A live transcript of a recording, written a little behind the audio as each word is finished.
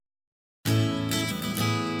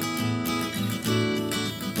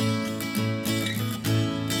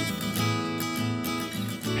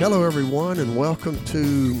Hello, everyone, and welcome to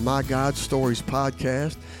My God Stories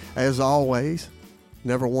podcast. As always,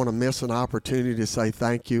 never want to miss an opportunity to say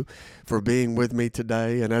thank you for being with me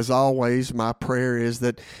today. And as always, my prayer is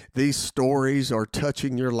that these stories are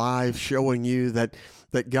touching your life, showing you that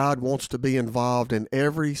God wants to be involved in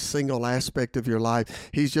every single aspect of your life.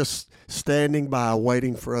 He's just standing by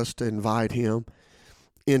waiting for us to invite Him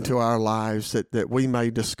into our lives that we may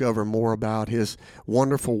discover more about His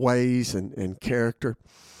wonderful ways and character.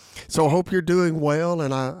 So I hope you're doing well,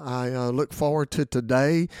 and I look forward to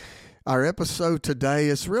today. Our episode today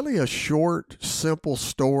is really a short, simple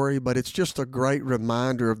story, but it's just a great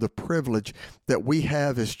reminder of the privilege that we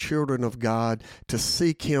have as children of God to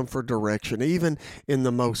seek Him for direction, even in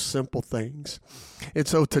the most simple things. And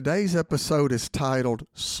so today's episode is titled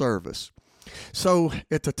Service. So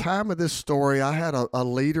at the time of this story, I had a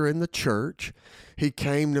leader in the church. He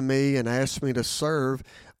came to me and asked me to serve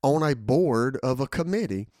on a board of a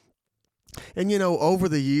committee. And, over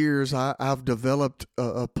the years, I've developed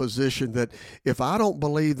a position that if I don't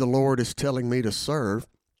believe the Lord is telling me to serve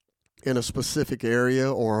in a specific area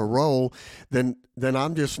or a role, then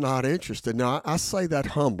I'm just not interested. Now, I say that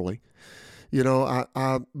humbly,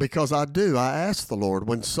 because I ask the Lord.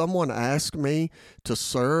 When someone asks me to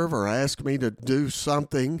serve or asks me to do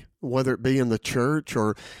something, whether it be in the church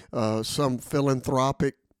or some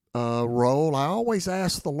philanthropic role, I always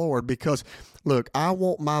ask the Lord because, look, I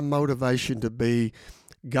want my motivation to be,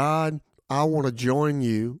 God, I want to join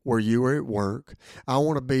you where you are at work. I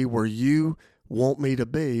want to be where you want me to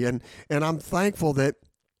be. And I'm thankful that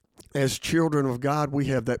as children of God, we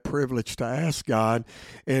have that privilege to ask God,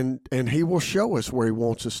 and He will show us where He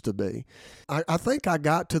wants us to be. I think I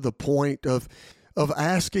got to the point of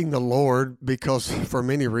asking the Lord because for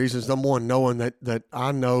many reasons. Number one, knowing that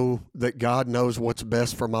I know that God knows what's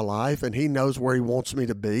best for my life, and He knows where He wants me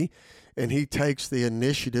to be, and He takes the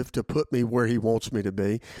initiative to put me where He wants me to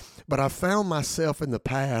be. But I found myself in the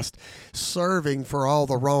past serving for all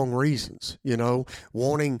the wrong reasons,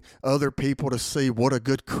 wanting other people to see what a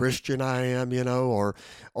good Christian I am,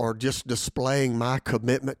 or just displaying my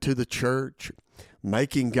commitment to the church,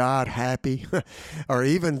 making God happy, or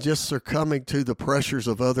even just succumbing to the pressures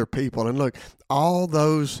of other people. And look, all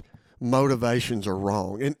those motivations are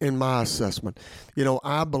wrong in my assessment.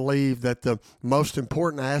 I believe that the most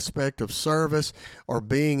important aspect of service or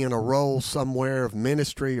being in a role somewhere of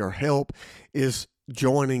ministry or help is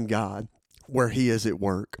joining God where He is at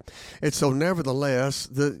work. And so nevertheless,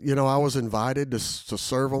 I was invited to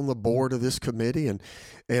serve on the board of this committee,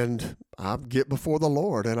 and I get before the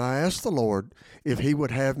Lord, and I asked the Lord if He would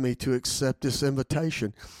have me to accept this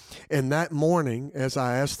invitation. And that morning, as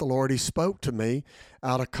I asked the Lord, He spoke to me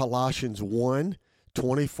out of Colossians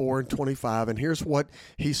 1:24 and 25. And here's what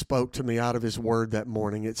He spoke to me out of His word that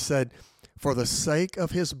morning. It said, "For the sake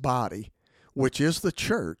of His body, which is the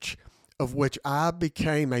church, of which I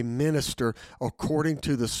became a minister according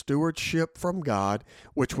to the stewardship from God,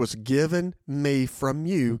 which was given me from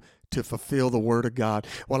you to fulfill the word of God."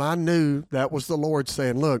 Well, I knew that was the Lord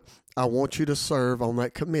saying, look, I want you to serve on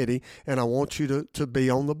that committee, and I want you to be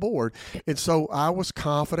on the board. And so I was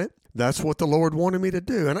confident that's what the Lord wanted me to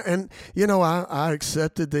do. And I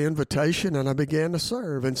accepted the invitation, and I began to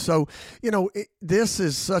serve. And so, this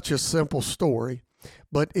is such a simple story,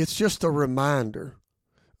 but it's just a reminder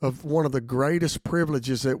of one of the greatest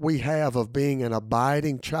privileges that we have of being an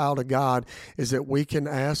abiding child of God is that we can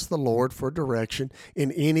ask the Lord for direction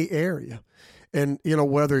in any area. And,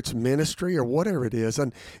 whether it's ministry or whatever it is.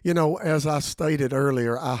 And, as I stated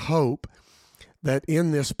earlier, I hope that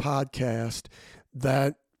in this podcast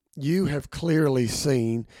that you have clearly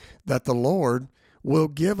seen that the Lord will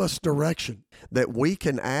give us direction, that we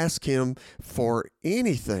can ask Him for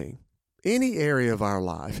anything, any area of our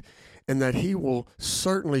life, and that He will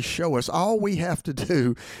certainly show us. All we have to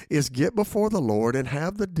do is get before the Lord and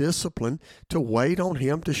have the discipline to wait on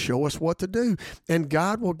Him to show us what to do. And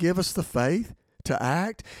God will give us the faith to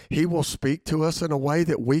act. He will speak to us in a way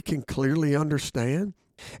that we can clearly understand.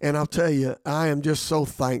 And I'll tell you, I am just so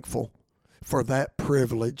thankful for that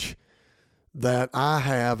privilege that I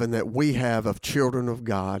have and that we have of children of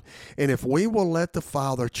God. And if we will let the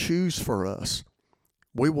Father choose for us,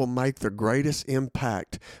 we will make the greatest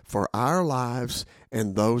impact for our lives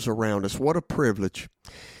and those around us. What a privilege.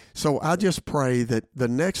 So I just pray that the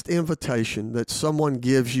next invitation that someone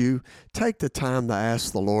gives you, take the time to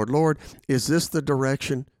ask the Lord, Lord, is this the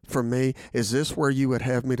direction for me? Is this where you would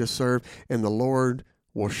have me to serve? And the Lord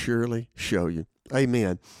will surely show you.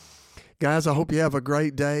 Amen. Guys, I hope you have a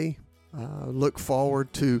great day. Look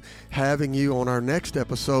forward to having you on our next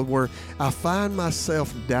episode, where I find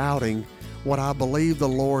myself doubting what I believe the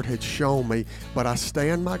Lord had shown me, but I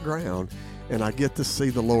stand my ground and I get to see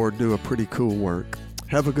the Lord do a pretty cool work.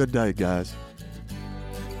 Have a good day, guys.